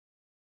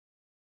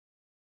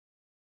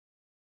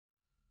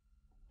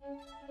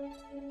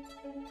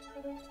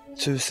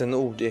Tusen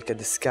ord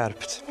ekade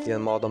skarpt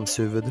genom Adams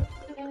huvud.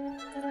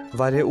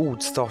 Varje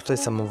ord startade i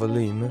samma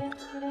volym,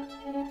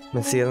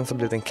 men sedan så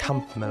blev det en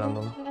kamp mellan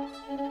dem.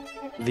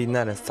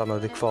 Vinnaren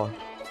stannade kvar.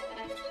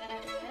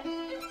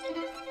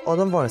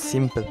 Adam var en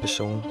simpel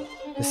person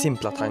med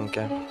simpla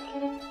tankar.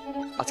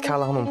 Att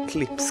kalla honom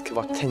klipsk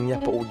var att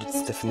tänja på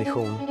ordets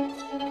definition.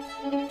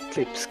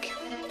 Klipsk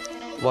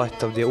var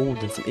ett av de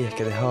orden som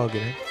ekade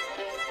högre.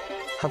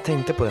 Han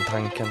tänkte på den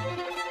tanken.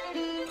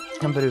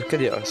 Han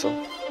brukade göra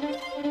så.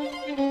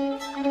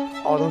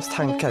 Adams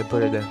tankar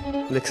började,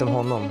 liksom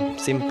honom,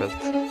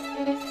 simpelt.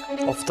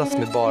 Oftast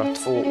med bara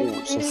 2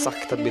 ord som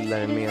sakta bildar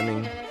en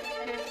mening.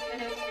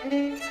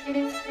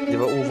 Det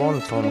var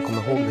ovanligt för honom att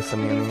komma ihåg dessa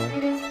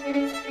meningar.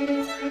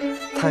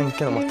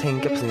 Tanken om att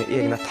tänka på sina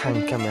egna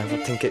tankar medan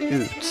han tänker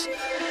ut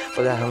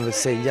vad det är han vill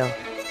säga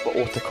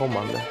var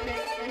återkommande.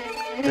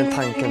 Den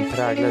tanken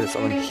präglades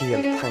av en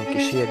hel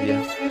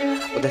tankekedja,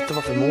 och detta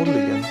var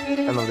förmodligen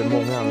en av de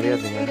många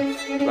anledningar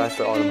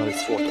varför Adam hade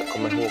svårt att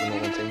komma ihåg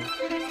någonting.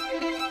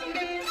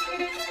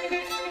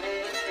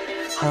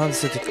 Han hade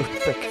suttit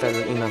uppe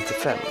kvällen innan till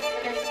 5,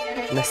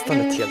 nästan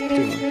ett helt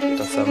dygn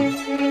utan sömn.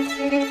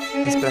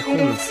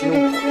 Inspirationen slog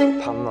honom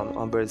i pannan och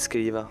han började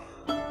skriva.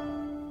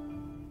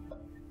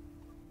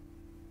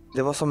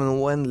 Det var som en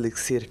oändlig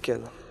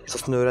cirkel som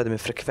snurrade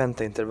med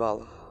frekventa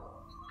intervall.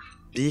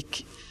 Det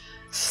gick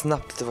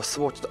snabbt, det var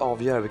svårt att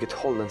avgöra vilket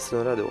håll den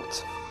snurrade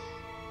åt.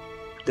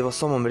 Det var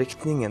som om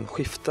riktningen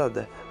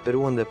skiftade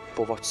beroende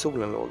på vart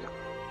solen låg.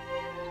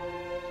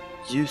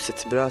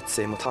 Ljuset bröt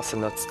sig mot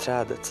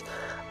hasselnötsträdet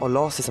och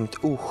la sig som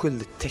ett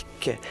oskyldigt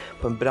täcke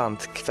på en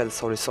brant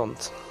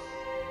kvällshorisont.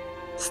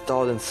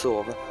 Staden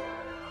sov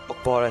och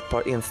bara ett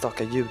par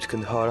enstaka ljud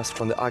kunde höras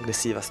från de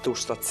aggressiva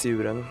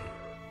storstadsdjuren.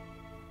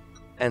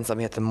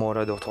 Ensamheten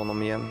morrade åt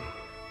honom igen.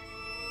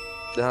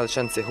 Den hade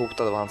känt sig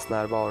hotad av hans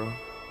närvaro.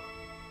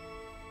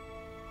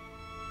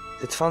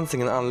 Det fanns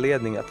ingen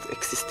anledning att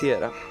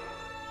existera.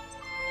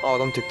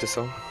 Adam tyckte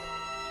så.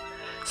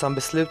 Så han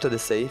beslutade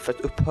sig för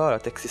att upphöra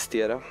att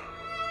existera.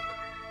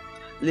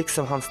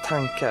 Liksom hans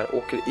tankar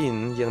åker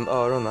in genom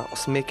öronen och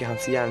smeker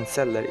hans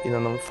hjärnceller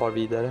innan de far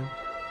vidare.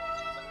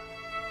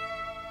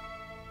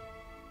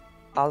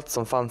 Allt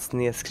som fanns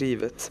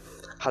nedskrivet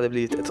hade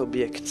blivit ett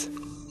objekt.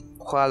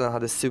 Själen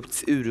hade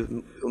sugits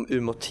ur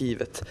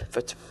motivet för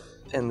att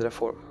ändra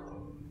form.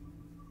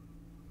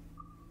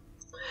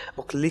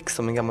 Och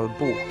liksom en gammal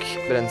bok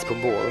bränns på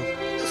bål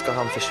så ska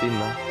han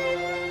försvinna.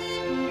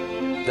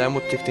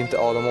 Däremot tyckte inte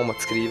Adam om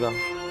att skriva.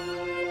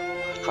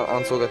 Han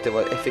ansåg att det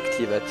var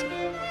effektivare att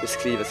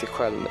beskriva sig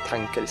själv med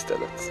tankar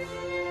istället.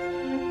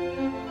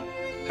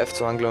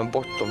 Eftersom han glömde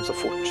bort dem så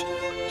fort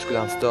skulle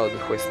hans död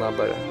ske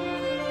snabbare,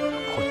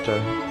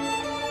 kortare,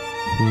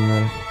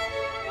 finare.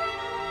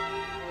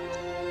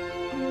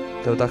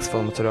 Det var dags för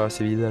honom att röra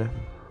sig vidare.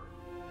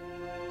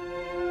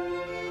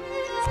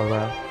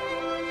 Farväl.